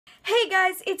Hey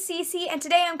guys, it's Cece, and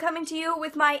today I'm coming to you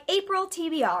with my April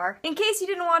TBR. In case you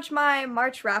didn't watch my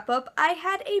March wrap-up, I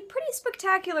had a pretty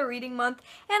spectacular reading month,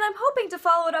 and I'm hoping to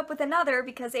follow it up with another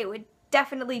because it would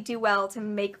definitely do well to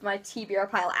make my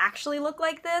TBR pile actually look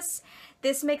like this.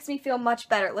 This makes me feel much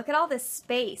better. Look at all this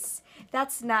space.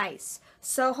 That's nice.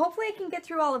 So hopefully I can get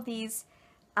through all of these.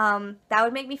 That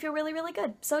would make me feel really, really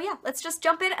good. So yeah, let's just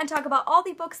jump in and talk about all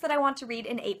the books that I want to read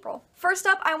in April. First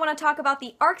up, I want to talk about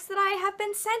the arcs that I have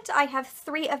been sent. I have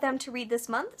 3 of them to read this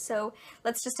month, so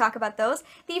let's just talk about those.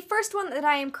 The first one that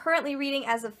I am currently reading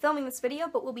as of filming this video,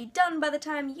 but will be done by the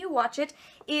time you watch it,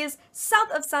 is South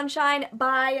of Sunshine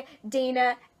by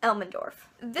Dana Elmendorf.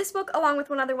 This book, along with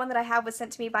one other one that I have, was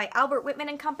sent to me by Albert Whitman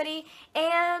and Company,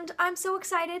 and I'm so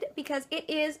excited because it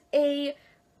is a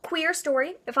queer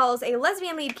story. It follows a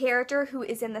lesbian lead character who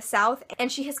is in the South,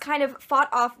 and she has kind of fought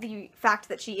off the fact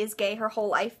that she is gay her whole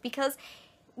life because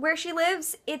where she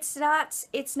lives, it's not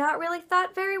really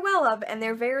thought very well of, and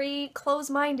they're very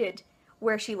close-minded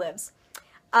where she lives.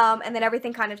 And then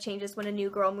everything kind of changes when a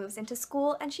new girl moves into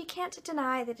school, and she can't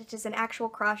deny that it is an actual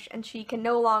crush, and she can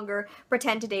no longer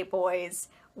pretend to date boys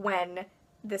when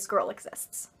this girl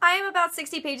exists. I am about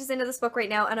 60 pages into this book right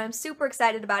now, and I'm super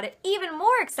excited about it, even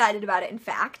more excited about it, in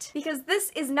fact, because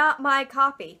this is not my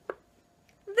copy.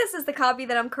 This is the copy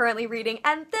that I'm currently reading,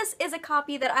 and this is a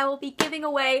copy that I will be giving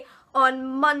away on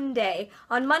Monday.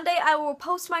 On Monday, I will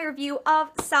post my review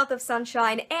of South of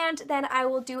Sunshine, and then I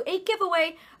will do a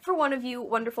giveaway for one of you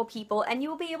wonderful people, and you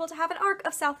will be able to have an arc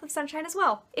of South of Sunshine as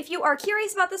well. If you are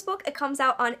curious about this book, it comes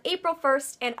out on April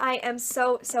 1st, and I am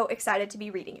so excited to be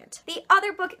reading it. The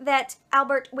other book that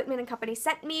Albert Whitman and Company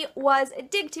sent me was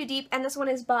Dig Too Deep, and this one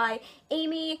is by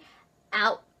Amy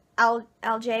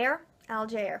Allgeyer.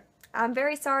 I'm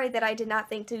very sorry that I did not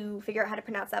think to figure out how to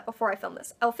pronounce that before I filmed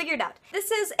this. I'll figure it out.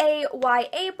 This is a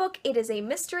YA book. It is a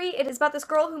mystery. It is about this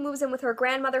girl who moves in with her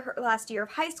grandmother her last year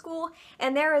of high school,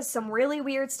 and there is some really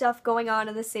weird stuff going on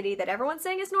in the city that everyone's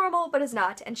saying is normal, but is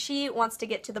not, and she wants to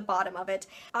get to the bottom of it.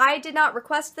 I did not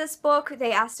request this book.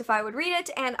 They asked if I would read it,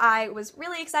 and I was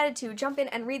really excited to jump in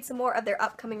and read some more of their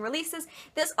upcoming releases.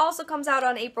 This also comes out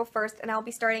on April 1st, and I'll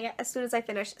be starting it as soon as I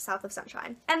finish South of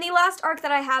Sunshine. And the last arc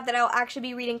that I have that I'll actually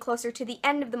be reading closer to the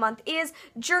end of the month is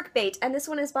Jerkbait, and this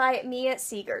one is by Mia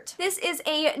Siegert. This is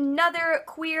another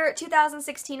queer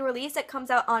 2016 release that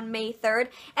comes out on May 3rd,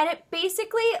 and it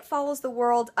basically follows the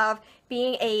world of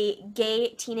being a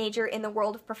gay teenager in the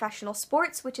world of professional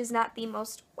sports, which is not the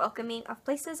most welcoming of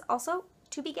places also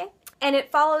to be gay. And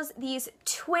it follows these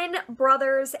twin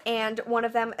brothers, and one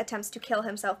of them attempts to kill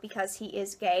himself because he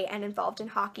is gay and involved in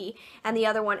hockey, and the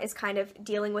other one is kind of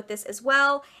dealing with this as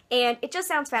well, and it just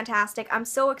sounds fantastic. I'm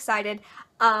so excited.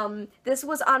 This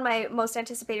was on my most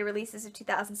anticipated releases of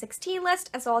 2016 list,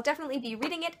 and so I'll definitely be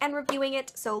reading it and reviewing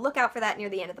it, so look out for that near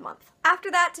the end of the month. After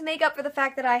that, to make up for the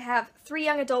fact that I have 3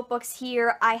 young adult books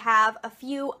here, I have a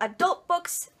few adult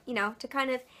books, you know, to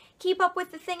kind of keep up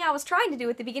with the thing I was trying to do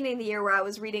at the beginning of the year where I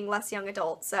was reading less young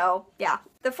adult, so yeah.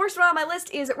 The first one on my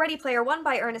list is Ready Player One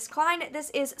by Ernest Cline.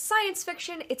 This is science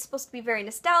fiction. It's supposed to be very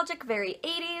nostalgic, very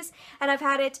 80s, and I've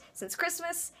had it since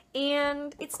Christmas,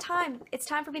 and it's time. It's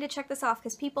time for me to check this off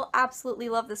because people absolutely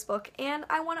love this book, and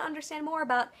I want to understand more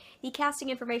about the casting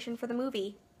information for the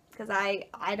movie, because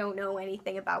I don't know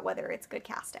anything about whether it's good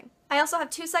casting. I also have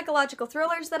 2 psychological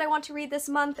thrillers that I want to read this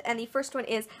month, and the first one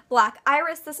is Black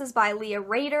Iris. This is by Leah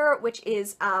Raeder, which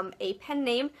is a pen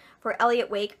name for Elliot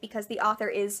Wake because the author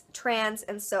is trans,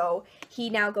 and so he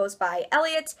now goes by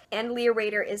Elliot, and Leah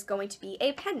Raeder is going to be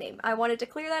a pen name. I wanted to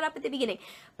clear that up at the beginning.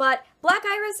 But Black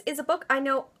Iris is a book I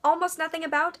know almost nothing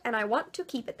about, and I want to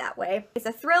keep it that way. It's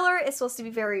a thriller. It's supposed to be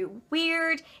very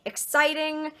weird,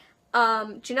 exciting.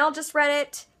 Janelle just read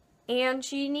it, and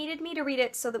she needed me to read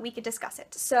it so that we could discuss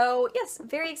it. So yes,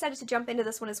 very excited to jump into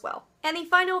this one as well. And the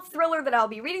final thriller that I'll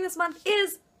be reading this month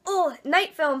is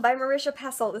Night Film by Marisha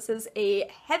Pessl. This is a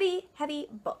heavy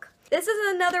book. This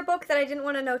is another book that I didn't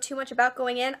want to know too much about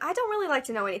going in. I don't really like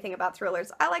to know anything about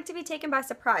thrillers. I like to be taken by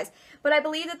surprise. But I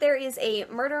believe that there is a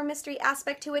murder mystery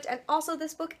aspect to it, and also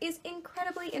this book is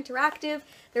incredibly interactive.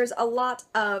 There's a lot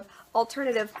of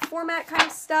alternative format kind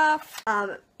of stuff,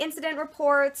 incident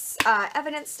reports,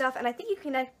 evidence stuff, and I think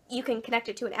you can connect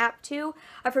it to an app too.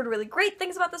 I've heard really great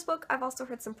things about this book. I've also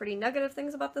heard some pretty negative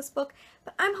things about this book,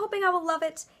 but I'm hoping I will love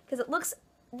it because it looks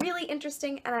really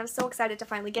interesting, and I'm so excited to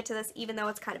finally get to this, even though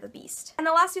it's kind of a beast. And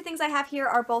the last 2 things I have here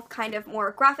are both kind of more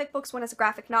graphic books. One is a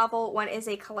graphic novel, one is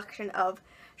a collection of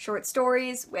short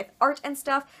stories with art and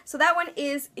stuff. So that one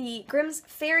is the Grimm's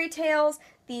Fairy Tales,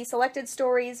 the selected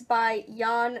stories by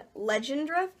Yann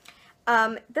Legendre.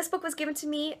 This book was given to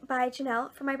me by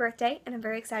Janelle for my birthday, and I'm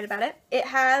very excited about it.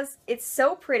 It's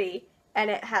so pretty, and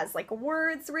it has like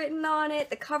words written on it.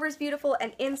 The cover's beautiful,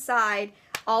 and inside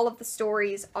all of the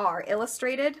stories are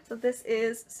illustrated. So this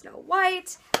is Snow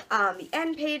White. The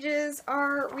end pages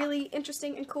are really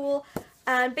interesting and cool.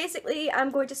 And basically,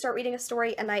 I'm going to start reading a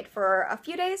story a night for a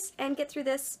few days and get through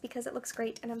this because it looks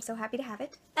great and I'm so happy to have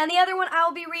it. And the other one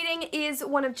I'll be reading is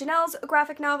one of Janelle's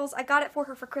graphic novels. I got it for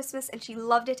her for Christmas and she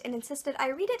loved it and insisted I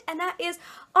read it, and that is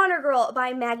Honor Girl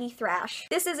by Maggie Thrash.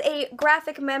 This is a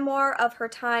graphic memoir of her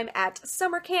time at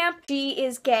summer camp. She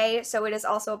is gay, so it is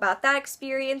also about that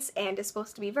experience and is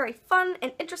supposed to be very fun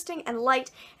and interesting and light,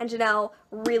 and Janelle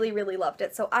really, really loved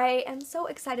it. So I am so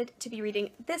excited to be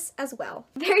reading this as well.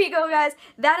 There you go, guys.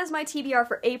 That is my TBR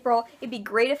for April. It'd be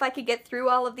great if I could get through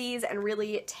all of these and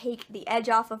really take the edge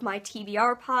off of my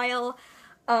TBR pile.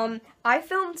 I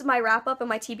filmed my wrap-up and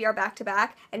my TBR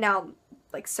back-to-back, and now I'm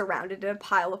like surrounded in a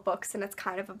pile of books, and it's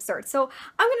kind of absurd. So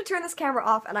I'm going to turn this camera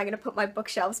off and I'm going to put my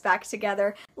bookshelves back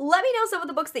together. Let me know some of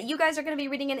the books that you guys are going to be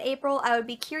reading in April. I would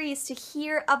be curious to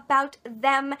hear about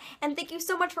them. And thank you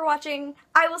so much for watching.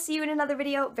 I will see you in another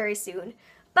video very soon.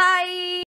 Bye!